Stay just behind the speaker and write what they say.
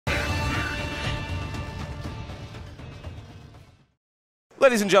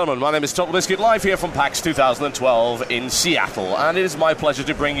Ladies and gentlemen, my name is TotalBiscuit, live here from PAX 2012 in Seattle, and it is my pleasure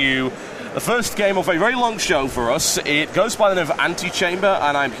to bring you the first game of a very long show for us. It goes by the name of Antichamber,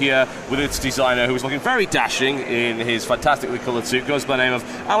 and I'm here with its designer, who is looking very dashing in his fantastically coloured suit. Goes by the name of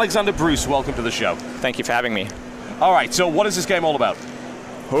Alexander Bruce. Welcome to the show. Thank you for having me. All right, so what is this game all about?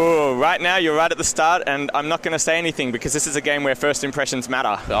 Oh, right now you're right at the start, and I'm not going to say anything because this is a game where first impressions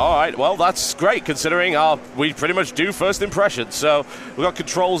matter. All right, well, that's great, considering we pretty much do first impressions. So we've got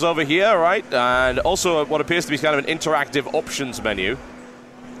controls over here, right, and also what appears to be kind of an interactive options menu.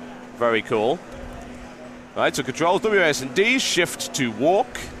 Very cool. All right, so controls, WS and D, shift to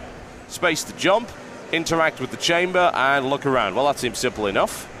walk, space to jump, interact with the chamber, and look around. Well, that seems simple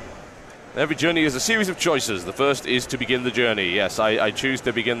enough. Every journey is a series of choices. The first is to begin the journey. Yes, I choose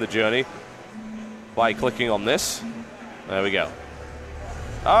to begin the journey by clicking on this. There we go.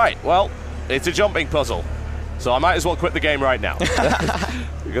 All right, well, it's a jumping puzzle, so I might as well quit the game right now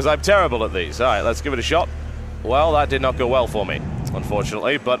because I'm terrible at these. All right, let's give it a shot. Well, that did not go well for me,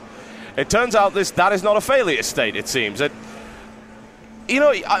 unfortunately, but it turns out that is not a failure state, it seems. Would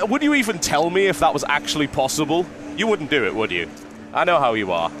you even tell me if that was actually possible? You wouldn't do it, would you? I know how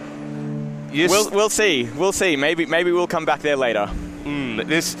you are. We'll see. We'll see. Maybe we'll come back there later.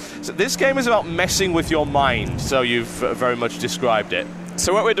 This game is about messing with your mind, so you've very much described it.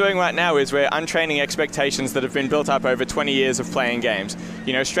 So what we're doing right now is we're untraining expectations that have been built up over 20 years of playing games.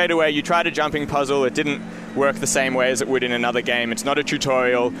 You know, straight away you tried a jumping puzzle, it didn't work the same way as it would in another game. It's not a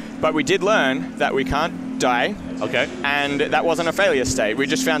tutorial, but we did learn that we can't die. Okay. And that wasn't a failure state. We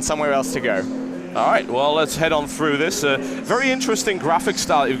just found somewhere else to go. All right, well, let's head on through this. Very interesting graphic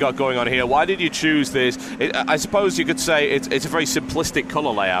style that you've got going on here. Why did you choose this? I suppose you could say it's a very simplistic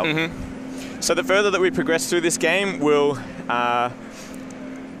color layout. Mm-hmm. So the further that we progress through this game, we're going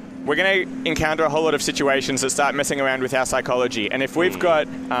to encounter a whole lot of situations that start messing around with our psychology. And if we've got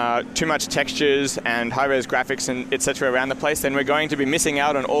too much textures and high-res graphics and etc. around the place, then we're going to be missing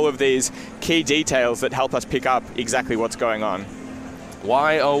out on all of these key details that help us pick up exactly what's going on.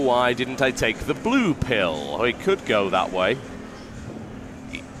 Why, oh why didn't I take the blue pill? Oh, it could go that way.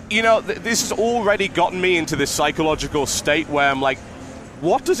 You know, this has already gotten me into this psychological state where I'm like,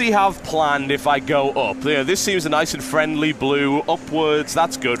 what does he have planned if I go up? You know, this seems a nice and friendly blue, upwards,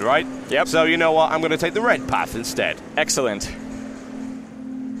 that's good, right? Yep. So you know what, I'm going to take the red path instead. Excellent.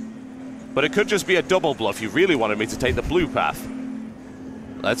 But it could just be a double bluff. You really wanted me to take the blue path.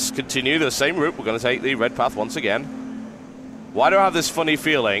 Let's continue the same route. We're going to take the red path once again. Why do I have this funny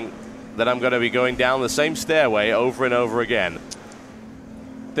feeling that I'm going to be going down the same stairway over and over again?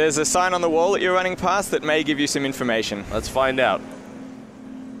 There's a sign on the wall that you're running past that may give you some information. Let's find out.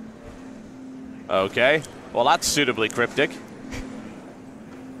 Okay. Well, that's suitably cryptic.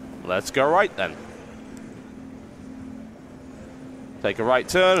 Let's go right then. Take a right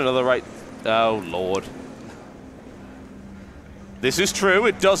turn, another right... Oh, Lord. This is true,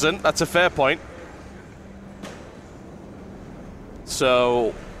 it doesn't. That's a fair point.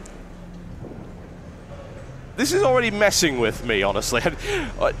 So, this is already messing with me, honestly.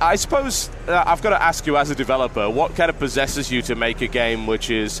 I suppose I've got to ask you as a developer, what kind of possesses you to make a game which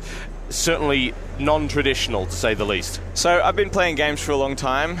is certainly non-traditional, to say the least? So, I've been playing games for a long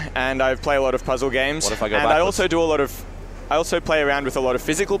time, and I play a lot of puzzle games. What if I go backwards? I also play around with a lot of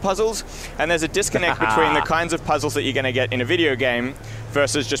physical puzzles, and there's a disconnect between the kinds of puzzles that you're going to get in a video game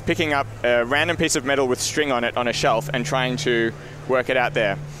versus just picking up a random piece of metal with string on it on a shelf and trying to work it out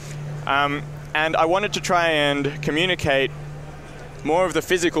there. And I wanted to try and communicate more of the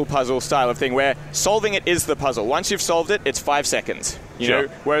physical puzzle style of thing where solving it is the puzzle. Once you've solved it, it's 5 seconds. You know?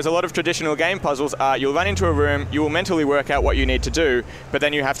 Whereas a lot of traditional game puzzles are you'll run into a room, you will mentally work out what you need to do, but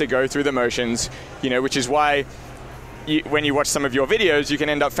then you have to go through the motions, which is why when you watch some of your videos, you can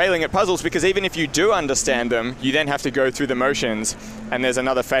end up failing at puzzles because even if you do understand them, you then have to go through the motions, and there's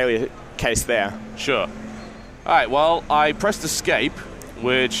another failure case there. Sure. All right, well, I pressed escape,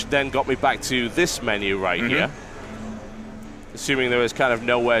 which then got me back to this menu right here. Assuming there was kind of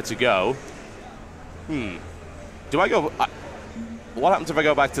nowhere to go. Do I go... what happens if I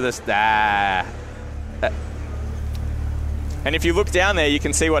go back to this? And if you look down there, you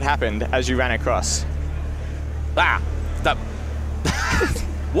can see what happened as you ran across.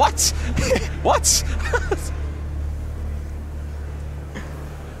 What? What?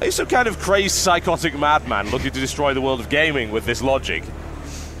 Are you some kind of crazed psychotic madman looking to destroy the world of gaming with this logic?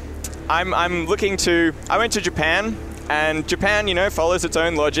 I went to Japan, and Japan, follows its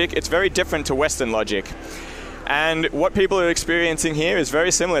own logic. It's very different to Western logic. And what people are experiencing here is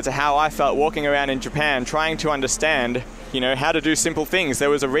very similar to how I felt walking around in Japan, trying to understand how to do simple things. There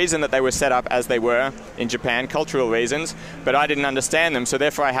was a reason that they were set up as they were in Japan, cultural reasons, but I didn't understand them, so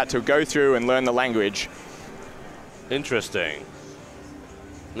therefore I had to go through and learn the language. Interesting.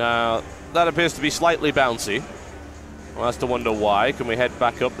 Now, that appears to be slightly bouncy. Well, that's to wonder why. Can we head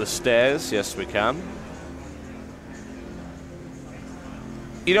back up the stairs? Yes, we can.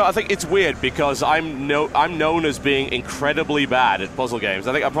 I think it's weird because I'm known as being incredibly bad at puzzle games.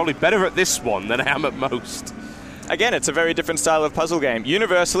 I think I'm probably better at this one than I am at most. Again, it's a very different style of puzzle game.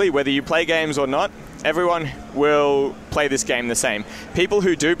 Universally, whether you play games or not, everyone will play this game the same. People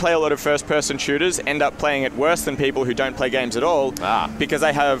who do play a lot of first-person shooters end up playing it worse than people who don't play games at all because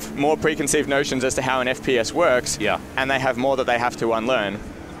they have more preconceived notions as to how an FPS works, and they have more that they have to unlearn.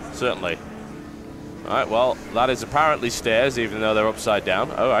 Certainly. All right, well, that is apparently stairs, even though they're upside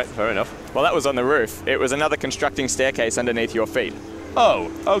down. All right, fair enough. Well, that was on the roof. It was another constructing staircase underneath your feet.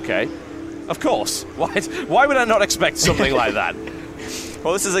 Oh, okay. Of course. Why would I not expect something like that?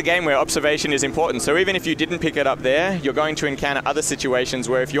 Well, this is a game where observation is important, so even if you didn't pick it up there, you're going to encounter other situations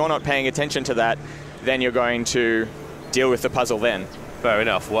where if you're not paying attention to that, then you're going to deal with the puzzle then. Fair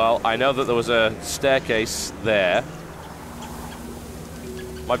enough. Well, I know that there was a staircase there.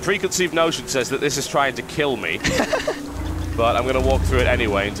 My preconceived notion says that this is trying to kill me, but I'm going to walk through it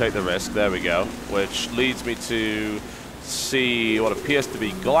anyway and take the risk. There we go. Which leads me to see what appears to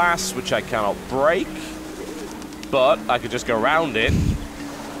be glass, which I cannot break, but I could just go around it.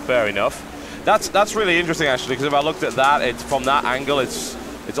 Fair enough. That's really interesting, actually, because if I looked at that, from that angle, it's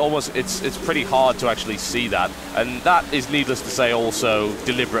pretty hard to actually see that, and that is, needless to say, also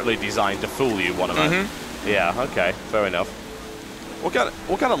deliberately designed to fool you. Yeah. Okay. Fair enough. What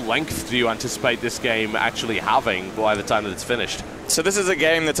kind of length do you anticipate this game actually having by the time that it's finished? So this is a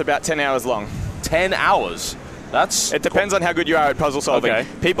game that's about 10 hours long. 10 hours? It depends on how good you are at puzzle solving. Okay.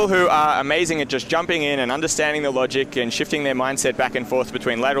 People who are amazing at just jumping in and understanding the logic and shifting their mindset back and forth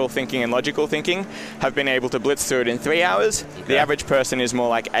between lateral thinking and logical thinking have been able to blitz through it in 3 hours. Okay. The average person is more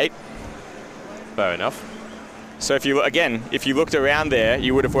like 8. Fair enough. So if you looked around there,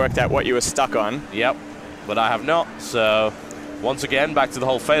 you would have worked out what you were stuck on. Yep, but I have not, so once again, back to the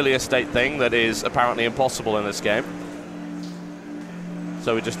whole failure state thing that is apparently impossible in this game.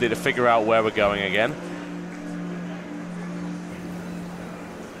 So we just need to figure out where we're going again.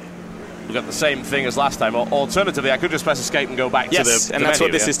 We've got the same thing as last time. Alternatively, I could just press escape and go back to the and that's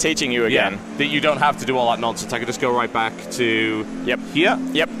menu, what this is teaching you again. Yeah, that you don't have to do all that nonsense. I could just go right back to here.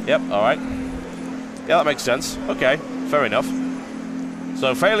 Yep. All right. Yeah, that makes sense. Okay, fair enough.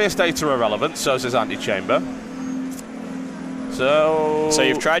 So failure states are irrelevant, so says Antichamber. So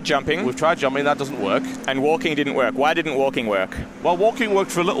you've tried jumping. We've tried jumping, that doesn't work. And walking didn't work. Why didn't walking work? Well, walking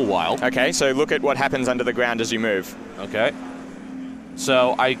worked for a little while. Okay, so look at what happens under the ground as you move. Okay.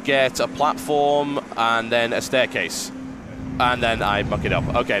 So I get a platform and then a staircase. And then I muck it up.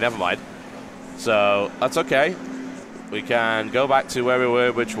 Okay, never mind. So that's okay. We can go back to where we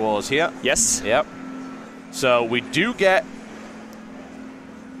were, which was here. Yes. Yep. So we do get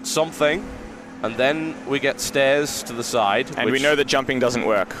something. And then we get stairs to the side. And we know that jumping doesn't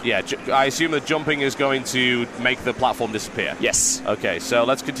work. Yeah, I assume that jumping is going to make the platform disappear. Yes. Okay, so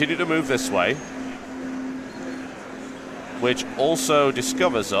let's continue to move this way. Which also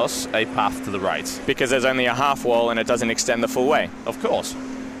discovers us a path to the right. Because there's only a half wall and it doesn't extend the full way. Of course.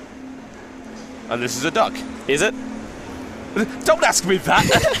 And this is a duck. Is it? Don't ask me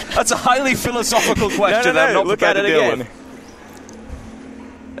that. That's a highly philosophical question. No, I'm not look at it prepared to again. deal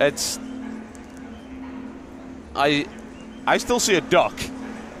with. It's... I still see a duck.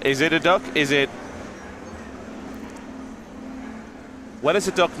 Is it a duck? Is it... When is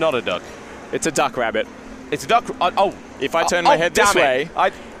a duck not a duck? It's a duck rabbit. It's a duck... Oh. If I turn my head this way...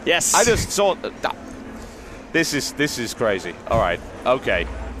 Yes. I just saw... This is crazy. All right. Okay.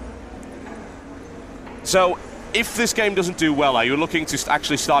 So, if this game doesn't do well, are you looking to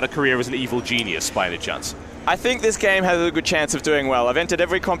actually start a career as an evil genius by any chance? I think this game has a good chance of doing well. I've entered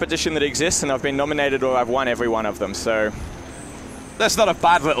every competition that exists, and I've been nominated or I've won every one of them, so... That's not a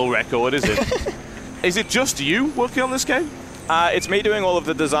bad little record, is it? Is it just you working on this game? It's me doing all of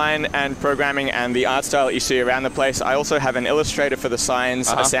the design and programming and the art style that you see around the place. I also have an illustrator for the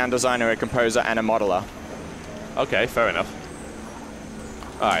signs, a sound designer, a composer, and a modeler. Okay, fair enough.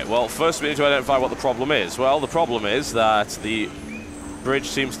 All right, well, first we need to identify what the problem is. Well, the problem is that the bridge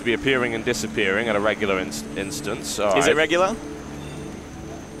seems to be appearing and disappearing at a regular instance. Is it regular?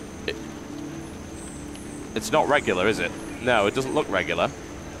 It's not regular, is it? No, it doesn't look regular.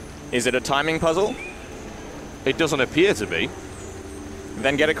 Is it a timing puzzle? It doesn't appear to be.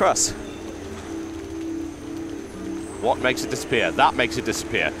 Then get across. What makes it disappear? That makes it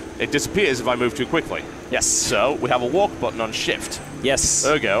disappear. It disappears if I move too quickly. Yes. So we have a walk button on shift. Yes.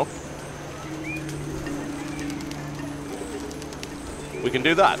 There we go. We can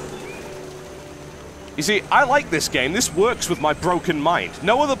do that. You see, I like this game. This works with my broken mind.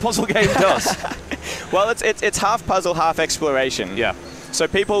 No other puzzle game does. Well, it's half puzzle, half exploration. Yeah. So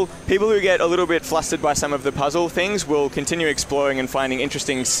people who get a little bit flustered by some of the puzzle things will continue exploring and finding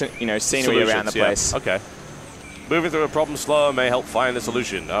interesting, scenery Solutions, around the place. Yeah. Okay. Moving through a problem slower may help find the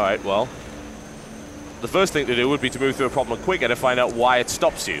solution. All right, well, the first thing to do would be to move through a problem quicker to find out why it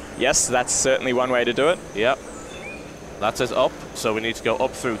stops you. Yes, that's certainly one way to do it. Yep. That says up, so we need to go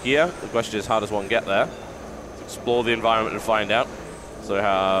up through here. The question is, how does one get there? Explore the environment and find out. So we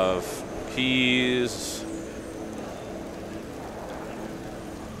have keys.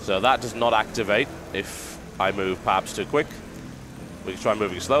 So that does not activate if I move perhaps too quick. We can try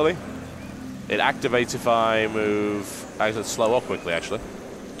moving slowly. It activates if I move, actually slow up quickly, actually.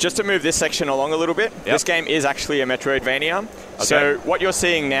 Just to move this section along a little bit, this game is actually a Metroidvania. Okay. So what you're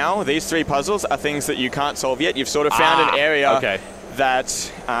seeing now, these 3 puzzles are things that you can't solve yet. You've sort of found an area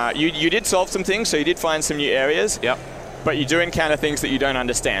that you did solve some things, so you did find some new areas. Yep. But you do encounter things that you don't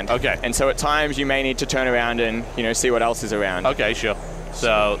understand. Okay. And so at times you may need to turn around and see what else is around. Okay, sure.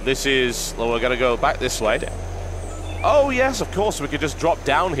 So this is, well, we're going to go back this way. Oh, yes, of course, we could just drop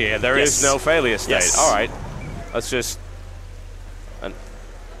down here. There is no failure state. Yes. All right. Let's just...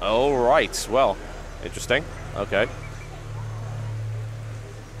 all right. Well, interesting. Okay.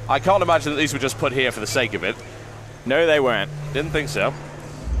 I can't imagine that these were just put here for the sake of it. No, they weren't. Didn't think so.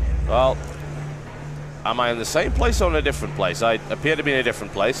 Well, am I in the same place or in a different place? I appear to be in a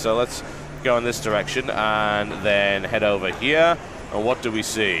different place, so let's go in this direction and then head over here. And what do we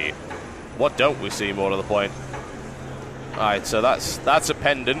see? What don't we see, more to the point? All right, so that's a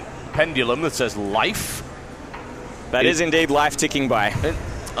pendulum that says life. That is indeed life ticking by.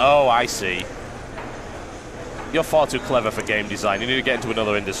 Oh, I see. You're far too clever for game design. You need to get into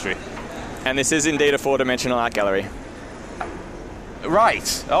another industry. And this is indeed a 4-dimensional art gallery.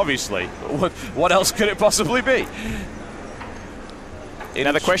 Right, obviously. What else could it possibly be?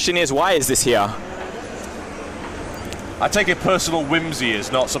 Now the question is, why is this here? I take it personal whimsy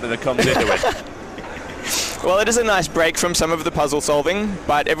is not something that comes into it. Well, it is a nice break from some of the puzzle solving,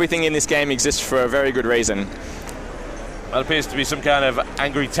 but everything in this game exists for a very good reason. That appears to be some kind of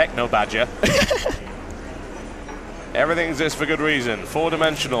angry techno badger. Everything exists for good reason.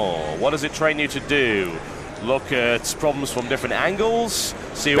 4-dimensional. What does it train you to do? Look at problems from different angles,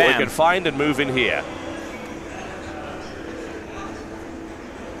 see what we can find, and move in here.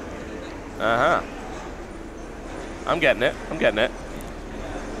 Uh-huh. I'm getting it.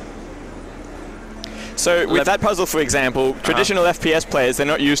 So with that puzzle, for example, traditional FPS players, they're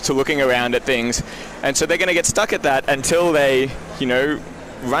not used to looking around at things, and so they're going to get stuck at that until they,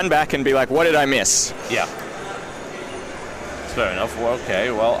 run back and be like, what did I miss? Yeah. That's fair enough. Well, okay,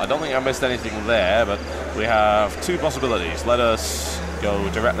 well, I don't think I missed anything there, but we have 2 possibilities. Let us go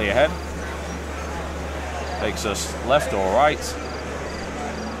directly ahead. Takes us left or right.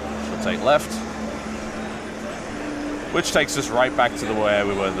 We'll take left. Which takes us right back to where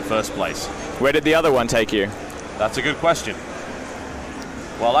we were in the first place. Where did the other one take you? That's a good question.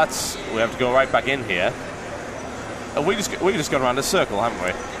 Well, we have to go right back in here. And we just gone around a circle, haven't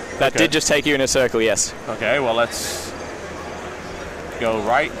we? That did just take you in a circle, yes. Okay, well, let's go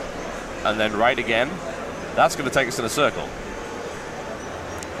right and then right again. That's going to take us in a circle.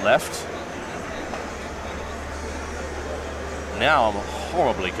 Left. Now I'm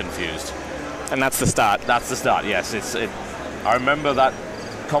horribly confused. And that's the start. That's the start, yes. I remember that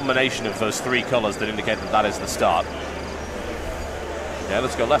combination of those 3 colors that indicate that is the start. Yeah,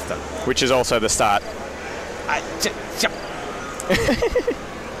 let's go left then. Which is also the start.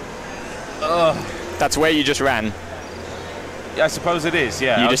 That's where you just ran. Yeah, I suppose it is,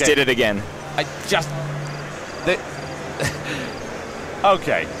 yeah. You just did it again.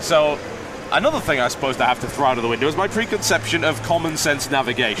 Okay, so another thing I suppose I have to throw out of the window is my preconception of common sense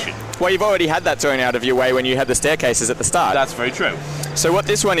navigation. Well, you've already had that thrown out of your way when you had the staircases at the start. That's very true. So what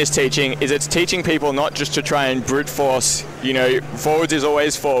this one is teaching is it's teaching people not just to try and brute force, forwards is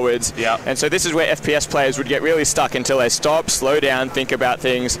always forwards. Yeah. And so this is where FPS players would get really stuck until they stop, slow down, think about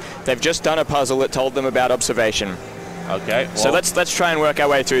things. They've just done a puzzle that told them about observation. Okay. Well, so let's try and work our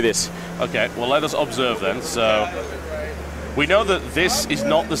way through this. Okay, well, let us observe then. So we know that this is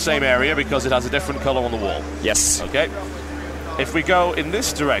not the same area because it has a different color on the wall. Yes. Okay. If we go in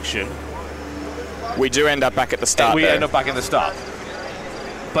this direction, we do end up back at the start. We end up back in the start.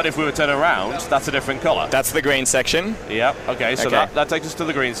 But if we were turning around, that's a different color. That's the green section. Yep. Okay, so that takes us to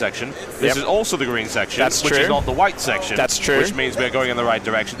the green section. This is also the green section, which is not the white section. That's true. Which means we're going in the right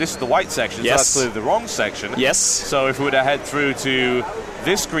direction. This is the white section, so that's clearly the wrong section. Yes. So if we were to head through to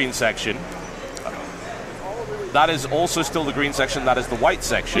this green section, that is also still the green section. That is the white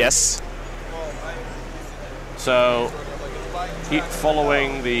section. Yes. So keep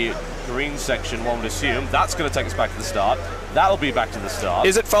following the green section, one would assume. That's going to take us back to the start. That'll be back to the start.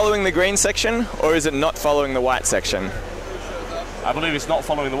 Is it following the green section, or is it not following the white section? I believe it's not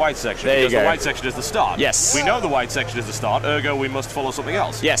following the white section, there because you go. the white section is the start. Yes. We know the white section is the start, ergo we must follow something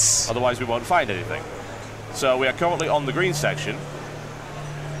else. Yes. Otherwise we won't find anything. So we are currently on the green section.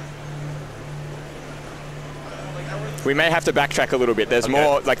 We may have to backtrack a little bit. There's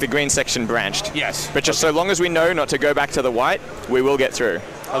more, like the green section branched. Yes. But just so long as we know not to go back to the white, we will get through.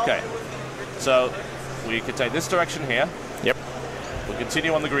 Okay. So we can take this direction here. Yep. We'll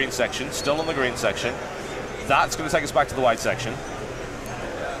continue on the green section, still on the green section. That's going to take us back to the white section.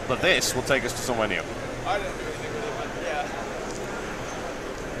 But this will take us to somewhere new.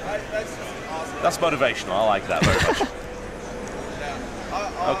 That's motivational. I like that very much.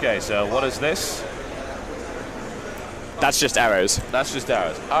 Okay, so what is this? That's just arrows. That's just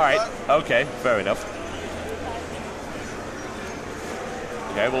arrows. All right. Okay, fair enough.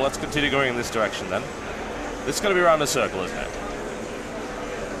 Okay, well, let's continue going in this direction then. This is going to be around a circle, isn't it?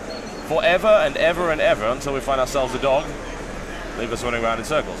 Forever and ever and ever until we find ourselves a dog. Leave us running around in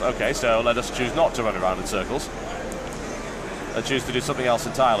circles. Okay, so let us choose not to run around in circles. Let's choose to do something else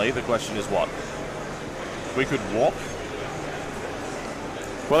entirely. The question is what? We could walk.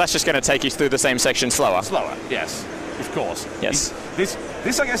 Well, that's just going to take you through the same section slower. Slower, yes. Of course. Yes. This,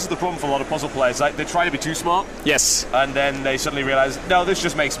 I guess, is the problem for a lot of puzzle players. Like, they try to be too smart. Yes. And then they suddenly realize, no, this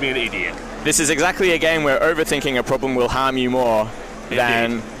just makes me an idiot. This is exactly a game where overthinking a problem will harm you more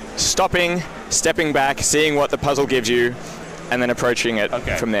than stopping, stepping back, seeing what the puzzle gives you, and then approaching it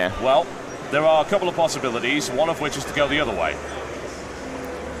from there. Well, there are a couple of possibilities, one of which is to go the other way.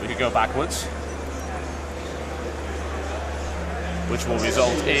 We could go backwards, which will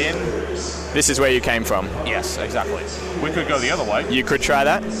result in... This is where you came from. Yes, exactly. We could go the other way. You could try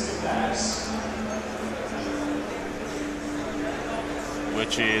that.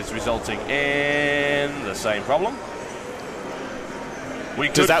 Which is resulting in the same problem.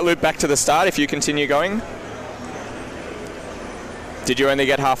 Does that loop back to the start if you continue going? Did you only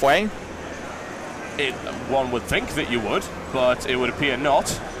get halfway? One would think that you would, but it would appear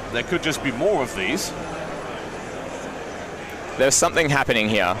not. There could just be more of these. There's something happening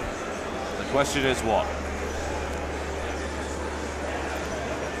here. The question is what?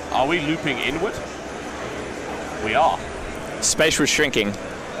 Are we looping inward? We are. Space was shrinking.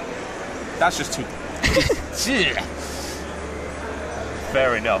 That's just too...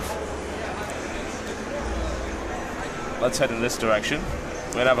 Fair enough. Let's head in this direction.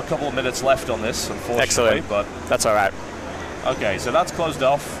 We're going to have a couple of minutes left on this, unfortunately. Excellent. But that's all right. Okay, so that's closed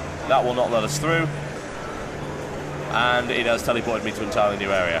off. That will not let us through. And it has teleported me to an entirely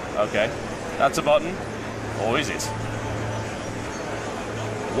new area. Okay. That's a button. Or is it?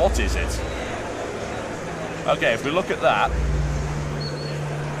 What is it? Okay, if we look at that,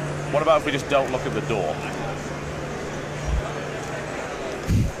 what about if we just don't look at the door?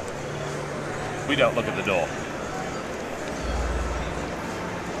 We don't look at the door.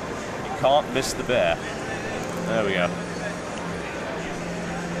 You can't miss the bear. There we go.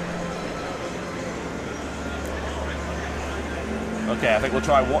 Okay, I think we'll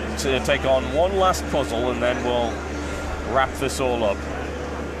try to take on one last puzzle and then we'll wrap this all up.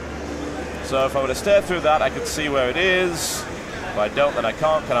 So if I were to stare through that, I could see where it is. If I don't, then I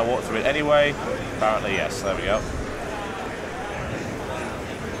can't. Can I walk through it anyway? Apparently, yes. There we go.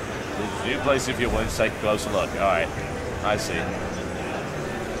 There's a new place if you're willing to take a closer look. All right. I see.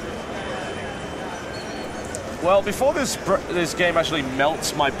 Well, before this game actually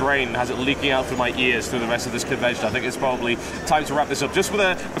melts my brain and has it leaking out through my ears through the rest of this convention, I think it's probably time to wrap this up. Just with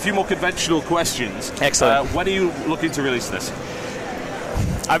a few more conventional questions. Excellent. When are you looking to release this?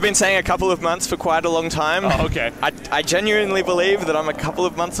 I've been saying a couple of months for quite a long time. Oh, okay. I genuinely believe that I'm a couple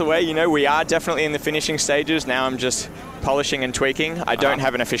of months away. You know, we are definitely in the finishing stages. Now I'm just polishing and tweaking. I don't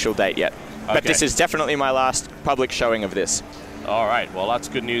have an official date yet. Okay. But this is definitely my last public showing of this. All right. Well, that's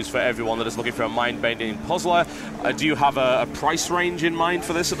good news for everyone that is looking for a mind-bending puzzler. Do you have a price range in mind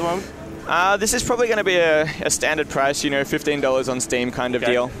for this at the moment? This is probably going to be a standard price, you know, $15 on Steam kind of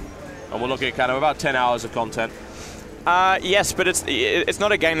deal. And we're looking at kind of about 10 hours of content. Yes, but it's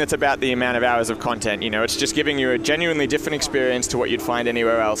not a game that's about the amount of hours of content, you know. It's just giving you a genuinely different experience to what you'd find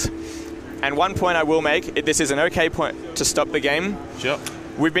anywhere else. And one point I will make, this is an okay point to stop the game. Sure.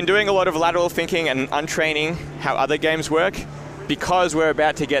 We've been doing a lot of lateral thinking and untraining how other games work because we're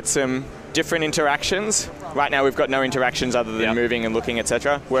about to get some different interactions. Right now we've got no interactions other than moving and looking,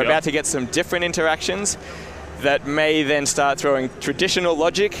 etc. We're about to get some different interactions that may then start throwing traditional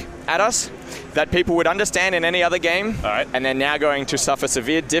logic at us that people would understand in any other game, and they're now going to suffer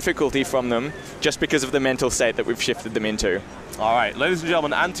severe difficulty from them just because of the mental state that we've shifted them into. All right, ladies and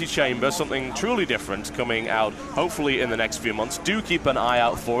gentlemen, Antichamber, something truly different coming out hopefully in the next few months. Do keep an eye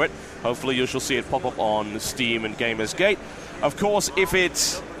out for it. Hopefully you shall see it pop up on Steam and Gamersgate. Of course, if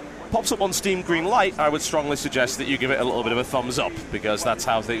it pops up on Steam green light, I would strongly suggest that you give it a little bit of a thumbs up, because that's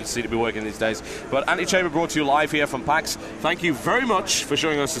how things seem to be working these days. But Antichamber brought to you live here from PAX. Thank you very much for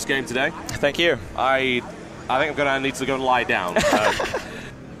showing us this game today. Thank you. I think I'm going to need to go and lie down.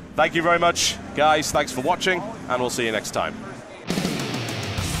 Thank you very much, guys. Thanks for watching, and we'll see you next time.